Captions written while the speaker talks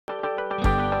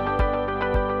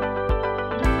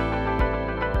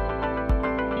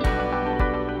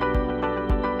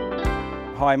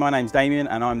Hi, my name's Damien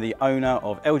and I'm the owner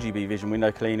of LGB Vision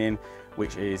Window Cleaning,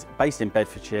 which is based in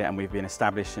Bedfordshire, and we've been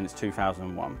established since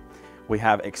 2001. We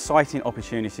have exciting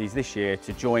opportunities this year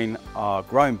to join our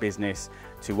growing business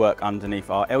to work underneath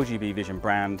our LGB Vision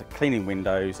brand, cleaning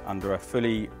windows under a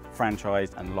fully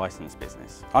franchised and licensed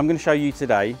business. I'm going to show you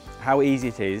today how easy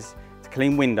it is to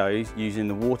clean windows using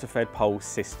the water-fed pole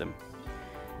system.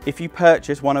 If you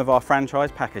purchase one of our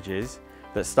franchise packages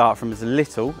that start from as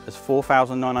little as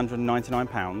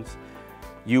 £4,999,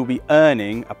 you'll be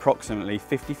earning approximately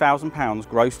 £50,000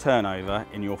 gross turnover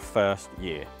in your first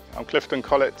year. I'm Clifton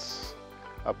Collett.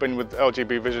 I've been with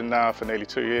LGB Vision now for nearly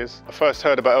 2 years. I first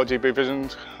heard about LGB Vision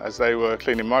as they were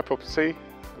cleaning my property.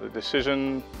 The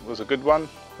decision was a good one.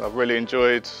 I've really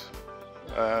enjoyed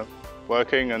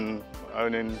working and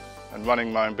owning and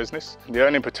running my own business. The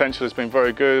earning potential has been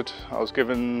very good. I was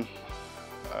given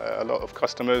a lot of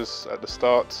customers at the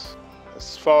start.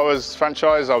 As far as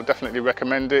franchise, I would definitely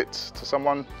recommend it to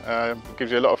someone. It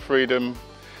gives you a lot of freedom.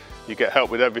 You get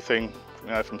help with everything,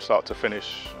 from start to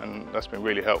finish, and that's been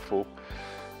really helpful,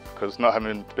 because not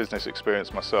having business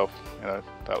experience myself,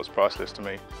 that was priceless to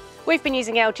me. We've been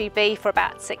using LGB for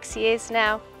about 6 years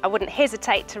now. I wouldn't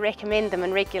hesitate to recommend them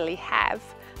and regularly have.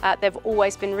 They've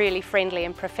always been really friendly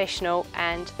and professional,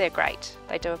 and they're great.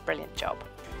 They do a brilliant job.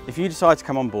 If you decide to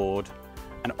come on board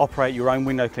and operate your own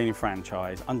window cleaning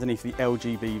franchise underneath the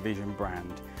LGB Vision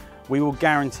brand, we will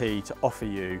guarantee to offer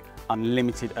you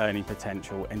unlimited earning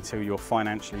potential until you're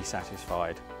financially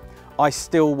satisfied. I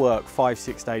still work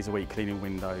 5-6 days a week cleaning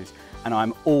windows, and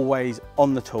I'm always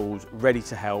on the tools, ready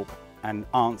to help and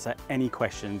answer any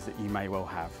questions that you may well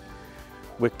have.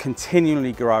 We're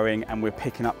continually growing and we're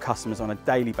picking up customers on a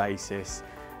daily basis,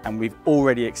 and we've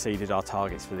already exceeded our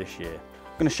targets for this year.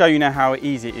 I'm going to show you now how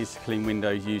easy it is to clean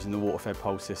windows using the water-fed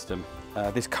pole system.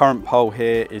 This current pole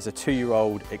here is a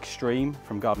 2-year-old Extreme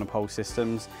from Gardner Pole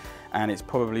Systems, and it's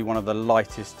probably one of the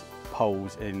lightest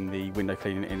poles in the window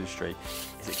cleaning industry.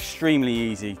 It's extremely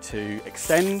easy to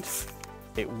extend,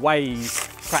 it weighs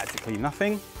practically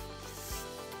nothing,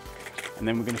 and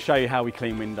then we're going to show you how we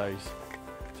clean windows.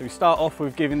 So we start off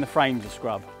with giving the frames a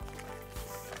scrub.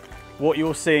 What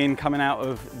you're seeing coming out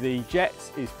of the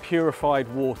jets is purified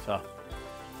water.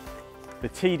 The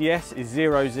TDS is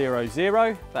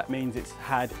 000, that means it's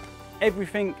had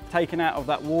everything taken out of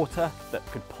that water that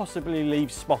could possibly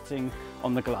leave spotting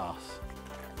on the glass.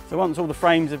 So once all the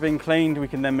frames have been cleaned, we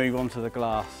can then move on to the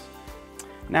glass.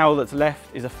 Now all that's left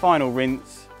is a final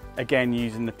rinse, again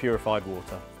using the purified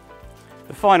water.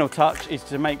 The final touch is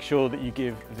to make sure that you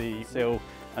give the sill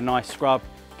a nice scrub,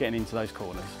 getting into those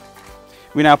corners.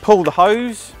 We now pull the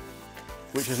hose,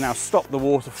 which has now stopped the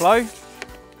water flow,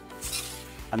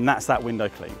 and that's that window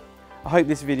clean. I hope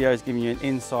this video has given you an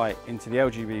insight into the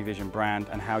LGB Vision brand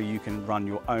and how you can run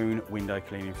your own window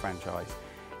cleaning franchise.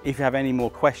 If you have any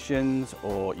more questions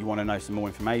or you want to know some more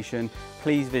information,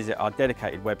 please visit our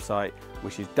dedicated website,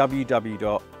 which is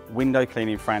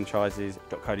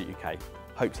www.windowcleaningfranchises.co.uk.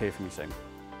 Hope to hear from you soon.